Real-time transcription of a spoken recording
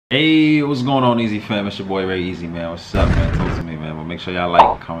Hey, what's going on, Easy fam? It's your boy RAYEZY, man. What's up, man? Talk to me, man. But make sure y'all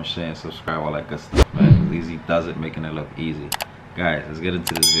like, comment, share, and subscribe, all that good stuff, man. 'Cause Easy does it, making it look easy. Guys, let's get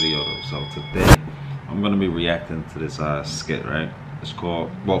into this video though. So today, I'm gonna be reacting to this skit, right? It's called,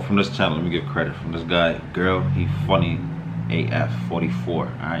 well, from this channel. Let me give credit from this guy, Girl. He funny AF 44.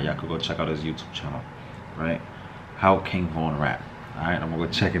 All right, y'all could go check out his YouTube channel, right? How King Von rap. All right, I'm gonna go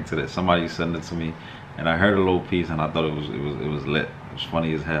check into this. Somebody sent it to me, and I heard a little piece, and I thought it was lit. It was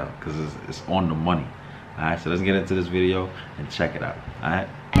funny as hell because it's on the money. All right, so let's get into this video and check it out. All right.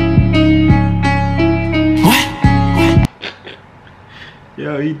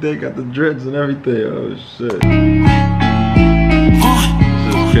 Yo, he got the dreads and everything. Oh shit.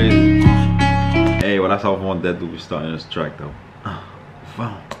 This is crazy. Hey, well, that's how Von that dude be starting this track though.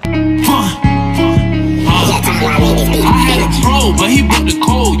 Phone. I had a bro, but he broke the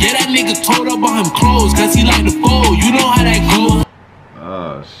code. Yeah, that nigga told up on him clothes, cause he like the fold. You know how that goes.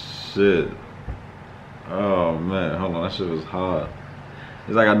 Oh shit. Oh man, hold on, that shit was hard.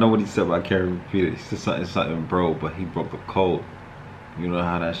 It's like I know what he said, but I can't repeat it. He said something bro, but he broke the code. You know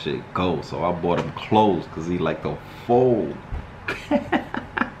how that shit goes. So I bought him clothes cause he like the fold.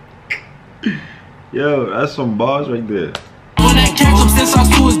 Yo, that's some bars right there. When I catch him since I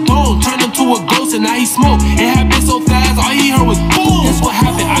saw his dome, turned him to a ghost and now he smoke. It happened so fast, all he heard was boom. That's what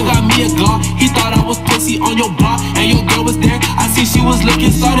happened, I got me a Glock. He thought I was pussy on your block, and your girl was there. I see she was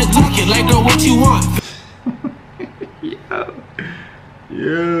looking, started talking like, girl, what you want?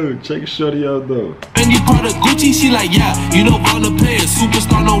 Yo, check shorty out though. And he part of Gucci, she like, yeah, you know Von the player,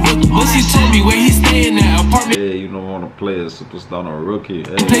 superstar, no rookie. But she told me where he staying at, apartment. Yeah, you don't want to play a superstar, no rookie.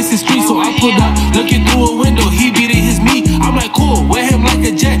 Hey. Place the street, so I pulled up, looking through a window. He beating his meat. I'm like, cool, wear him like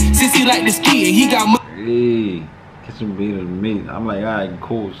a jet, since he like to ski and he got money. Hey, catch him beating me. I'm like, alright,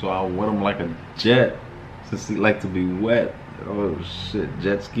 cool. So I wet him like a jet, since he like to be wet. Oh shit,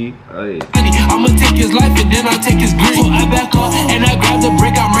 jet ski. Hey. I'ma take his life and then I'll take his grip. So I back up and I grab the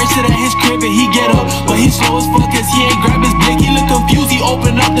brick. I'm racing at his crib and he get up, but he slow as fuck cause he ain't grab his blick. He look confused. He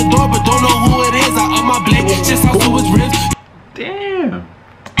open up the door but don't know who it is. I up my blick, just out to his ribs. Damn.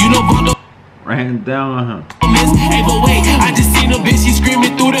 You know Von ran down on him. Hey, but wait, I just seen a bitch, she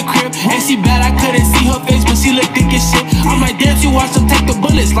screaming through the crib. And she bad, I couldn't see her face, but she look thick as shit. I'm like, damn, she watched him take the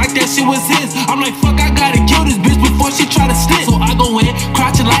bullets like that shit was his. I'm like, fuck, I gotta kill this bitch before she try to slip. So I go in,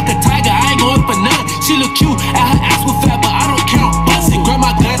 crouching like a tiger, I ain't going for none. She look cute, and her ass was fat, but I don't count. Bustin', grab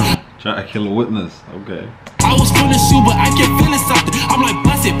my gun. Trying to kill a witness, okay. I was feeling shoe, but I kept feeling something. I'm like,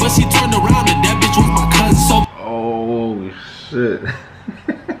 bust it, but she turned around, and that bitch was my cousin. So, oh, shit.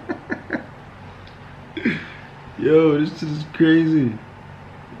 Yo, this shit is crazy.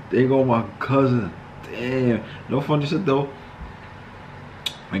 They go my cousin. Damn. No funny shit though.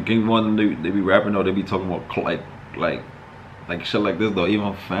 When King Von they be rapping though, they be talking about like shit like this though.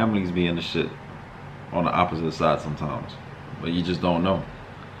 Even families be in the shit on the opposite side sometimes. But you just don't know.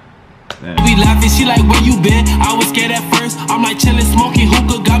 Damn. We laughing, she like, where you been? I was scared at first. I'm like chilling, smoking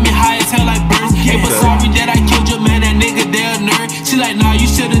hookah, got me high as hell like birds. Hey, but sorry that I killed your man, that nigga, they a nerd. She like, nah, you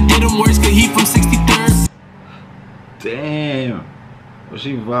should've did him worse, cause he from 63rd. Damn. Was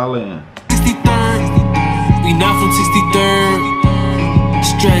she violent? 63rd. We not from 63rd.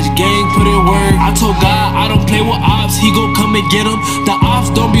 Stretch gang, put in work. I told God I don't play with ops, he gon' come and get him. The ops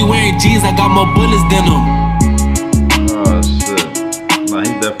don't be wearing jeans, I got more bullets than them. Oh shit. Nah,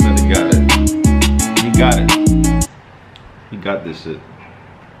 he definitely got it. He got it. He got this shit.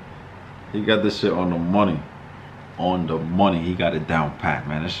 He got this shit on the money. On the money. He got it down pat,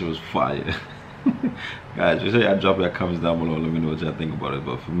 man. That shit was fire. Guys, just say y'all drop your comments down below. Let me know what y'all think about it.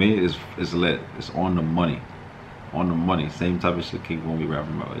 But for me, it's lit. It's on the money. On the money. Same type of shit King won't be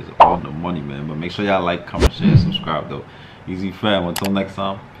rapping about. It's on the money, man. But make sure y'all like, comment, share, subscribe though. Easy fam. Until next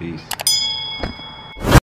time, peace.